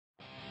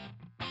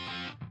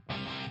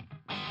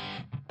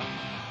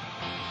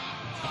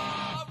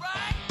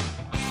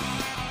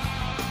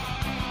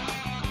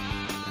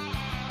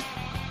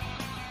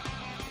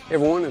Hey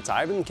everyone, it's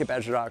Ivan,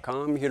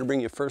 KitBadger.com, here to bring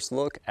you a first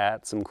look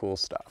at some cool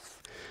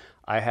stuff.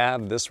 I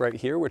have this right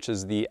here, which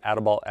is the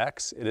Atibal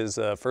X. It is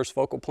a first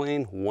focal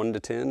plane, 1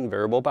 to 10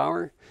 variable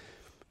power.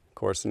 Of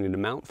course, I need a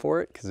mount for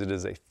it because it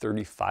is a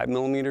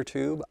 35mm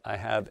tube. I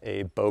have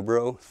a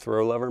Bobro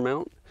throw lever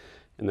mount.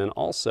 And then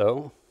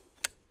also,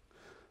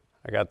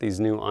 I got these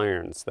new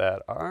irons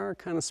that are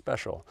kind of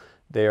special.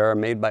 They are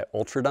made by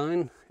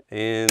Ultradyne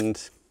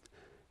and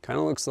kind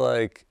of looks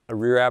like a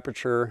rear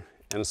aperture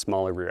and a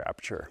smaller rear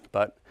aperture,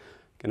 but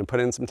gonna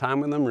put in some time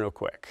with them real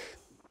quick.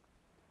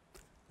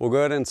 We'll go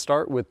ahead and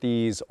start with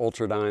these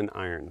Ultradyne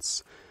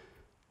irons.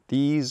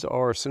 These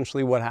are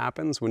essentially what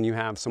happens when you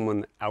have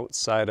someone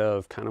outside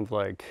of kind of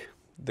like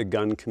the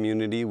gun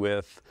community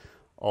with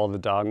all the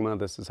dogma,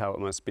 this is how it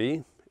must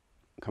be.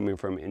 Coming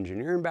from an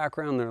engineering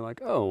background, they're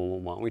like, oh, well,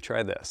 why don't we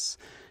try this?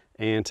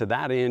 And to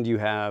that end, you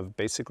have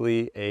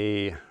basically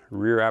a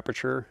rear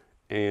aperture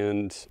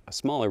and a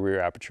smaller rear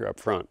aperture up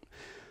front.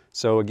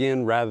 So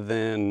again, rather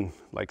than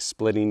like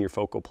splitting your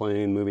focal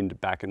plane, moving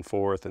back and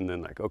forth, and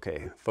then like,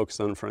 okay, focus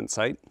on front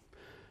sight,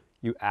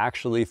 you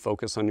actually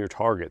focus on your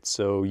target.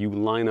 So you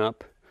line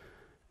up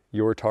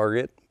your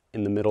target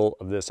in the middle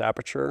of this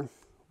aperture,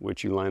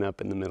 which you line up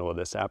in the middle of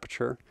this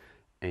aperture,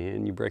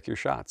 and you break your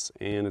shots.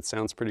 And it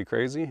sounds pretty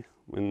crazy.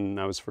 When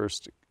I was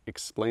first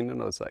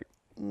explaining it, I was like,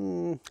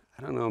 I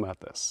don't know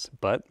about this,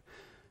 but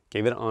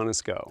gave it an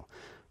honest go.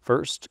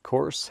 First, of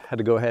course, had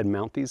to go ahead and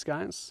mount these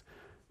guys.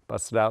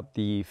 Busted out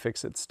the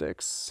fix-it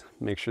sticks,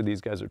 make sure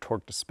these guys are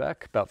torqued to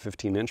spec, about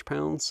 15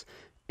 inch-pounds.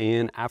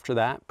 And after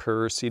that,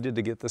 proceeded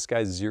to get this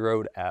guy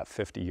zeroed at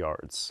 50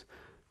 yards.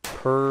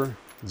 Per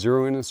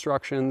zeroing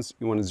instructions,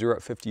 you want to zero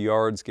at 50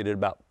 yards, get it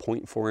about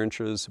 0.4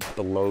 inches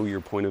below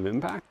your point of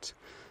impact,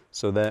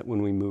 so that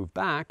when we move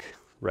back,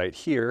 right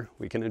here,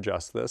 we can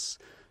adjust this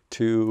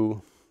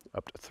to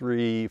up to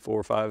 3,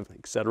 4, 5,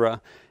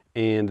 etc.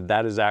 And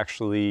that is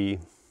actually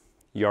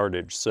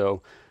yardage.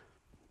 So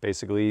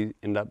basically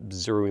end up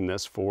zeroing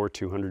this for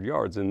 200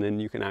 yards, and then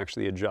you can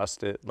actually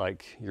adjust it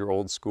like your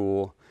old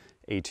school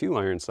A2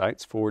 iron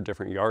sights for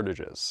different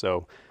yardages.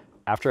 So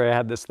after I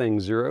had this thing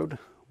zeroed,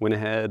 went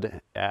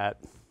ahead at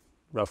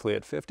roughly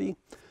at 50,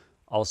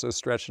 also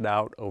stretched it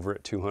out over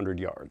at 200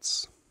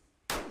 yards.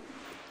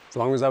 As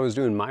long as I was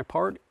doing my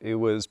part, it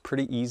was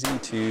pretty easy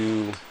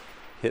to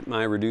hit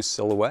my reduced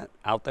silhouette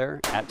out there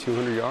at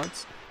 200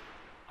 yards.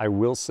 I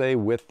will say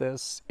with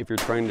this, if you're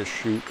trying to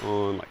shoot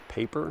on like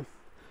paper,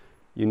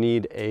 you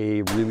need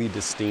a really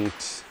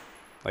distinct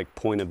like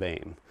point of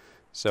aim.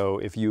 So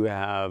if you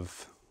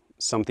have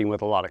something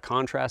with a lot of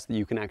contrast that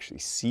you can actually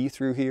see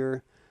through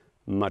here,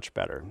 much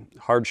better.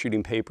 Hard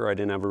shooting paper, I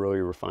didn't have a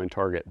really refined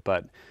target,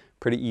 but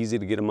pretty easy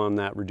to get them on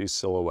that reduced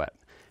silhouette.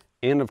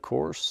 And of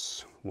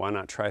course, why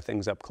not try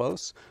things up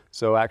close?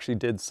 So I actually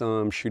did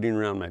some shooting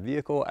around my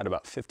vehicle at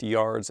about 50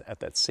 yards at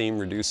that same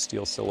reduced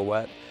steel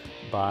silhouette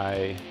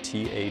by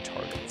TA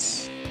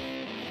targets.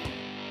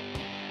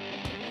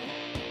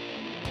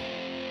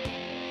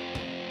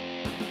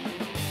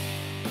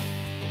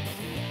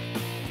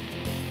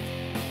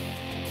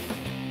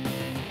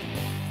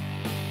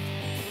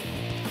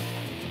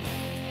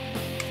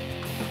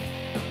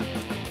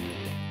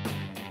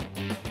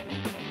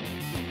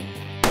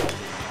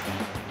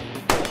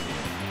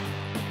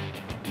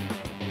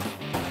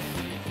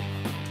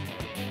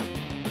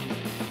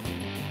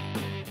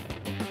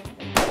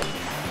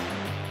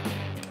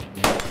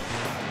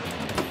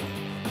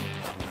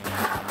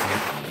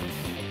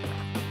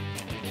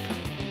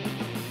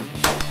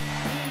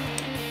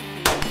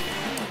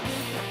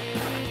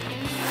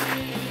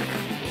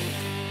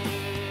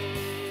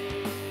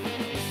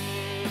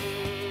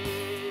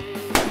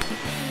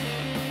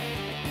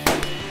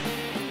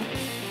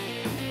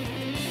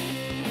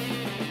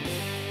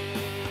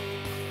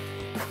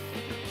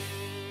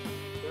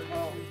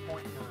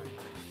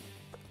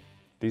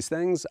 These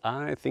things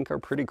I think are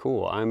pretty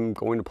cool. I'm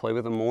going to play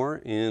with them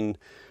more and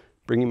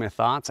bringing my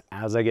thoughts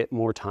as I get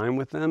more time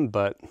with them,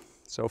 but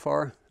so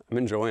far I'm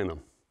enjoying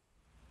them.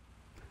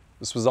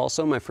 This was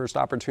also my first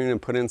opportunity to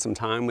put in some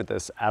time with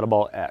this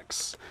Atibal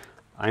X.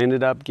 I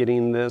ended up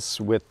getting this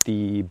with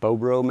the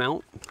Bobro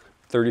mount,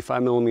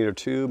 35mm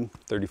tube,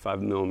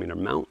 35mm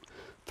mount,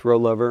 throw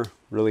lever,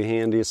 really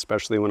handy,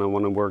 especially when I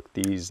want to work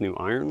these new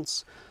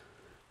irons.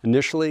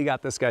 Initially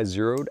got this guy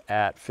zeroed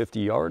at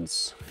 50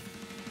 yards.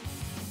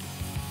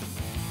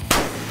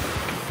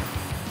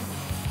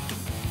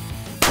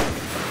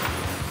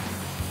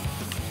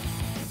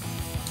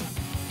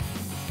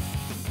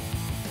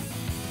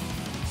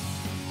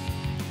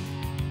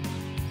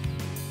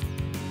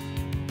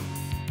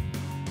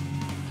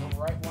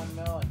 Right 1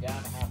 mil and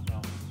down 1/2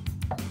 mil.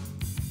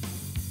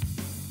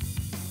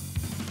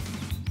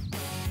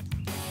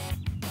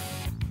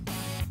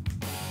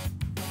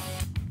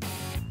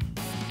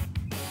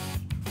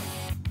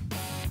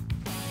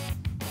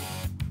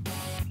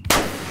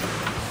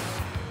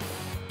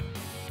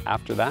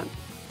 After that,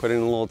 put in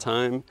a little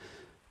time,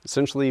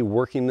 essentially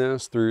working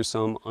this through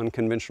some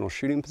unconventional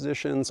shooting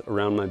positions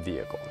around my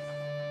vehicle.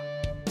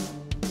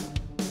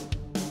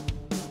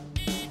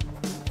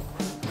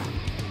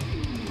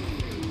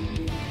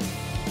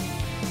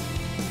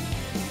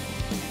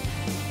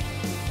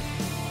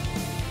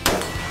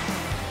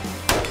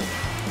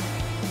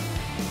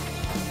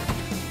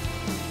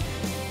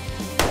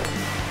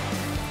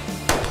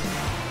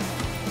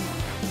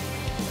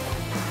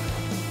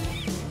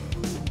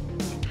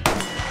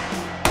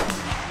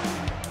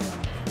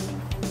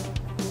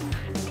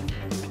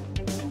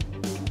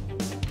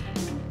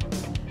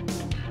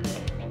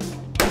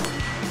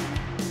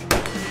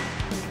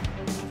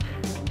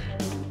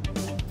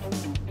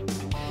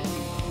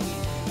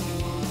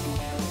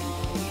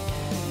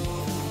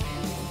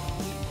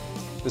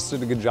 This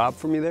did a good job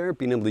for me there,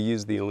 being able to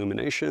use the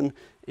illumination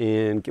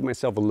and give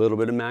myself a little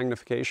bit of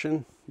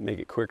magnification, make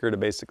it quicker to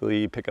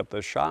basically pick up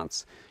those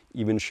shots,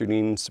 even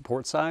shooting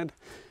support side.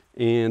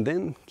 And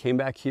then came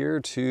back here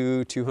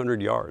to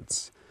 200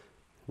 yards.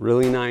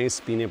 Really nice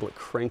being able to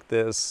crank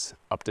this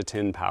up to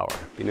 10 power,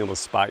 being able to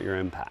spot your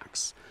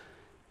impacts.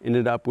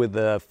 Ended up with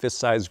a fist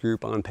size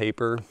group on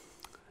paper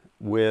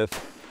with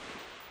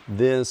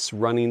this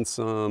running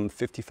some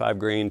 55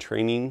 grain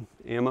training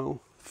ammo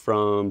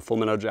from Full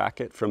Metal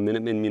Jacket from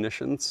Minuteman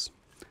Munitions.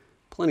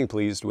 Plenty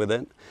pleased with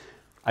it.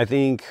 I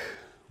think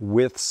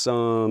with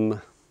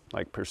some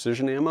like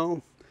precision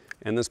ammo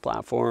and this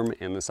platform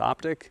and this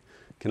optic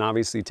can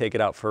obviously take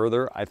it out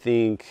further. I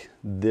think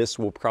this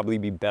will probably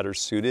be better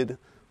suited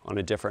on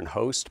a different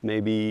host,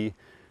 maybe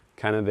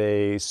kind of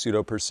a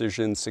pseudo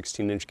precision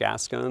 16-inch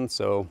gas gun.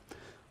 So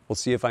we'll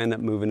see if I end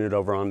up moving it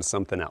over onto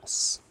something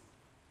else.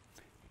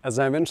 As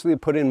I eventually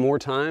put in more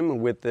time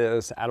with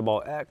this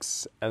Atibal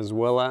X, as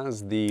well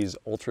as these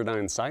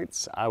Ultradyne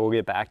Sights, I will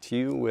get back to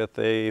you with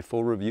a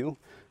full review.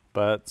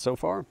 But so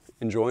far,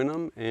 enjoying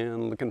them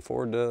and looking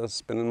forward to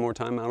spending more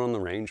time out on the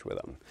range with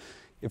them.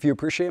 If you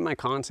appreciate my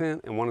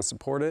content and want to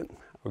support it,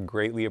 I would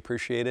greatly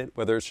appreciate it.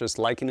 Whether it's just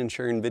liking and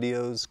sharing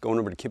videos, going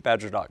over to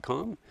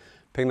kitbadger.com,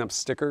 picking up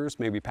stickers,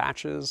 maybe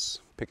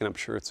patches, picking up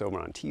shirts over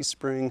on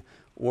Teespring,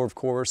 or of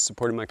course,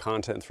 supporting my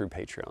content through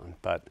Patreon.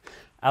 But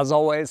as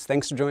always,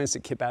 thanks for joining us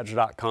at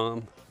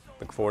kitbadger.com.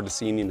 Look forward to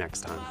seeing you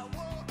next time.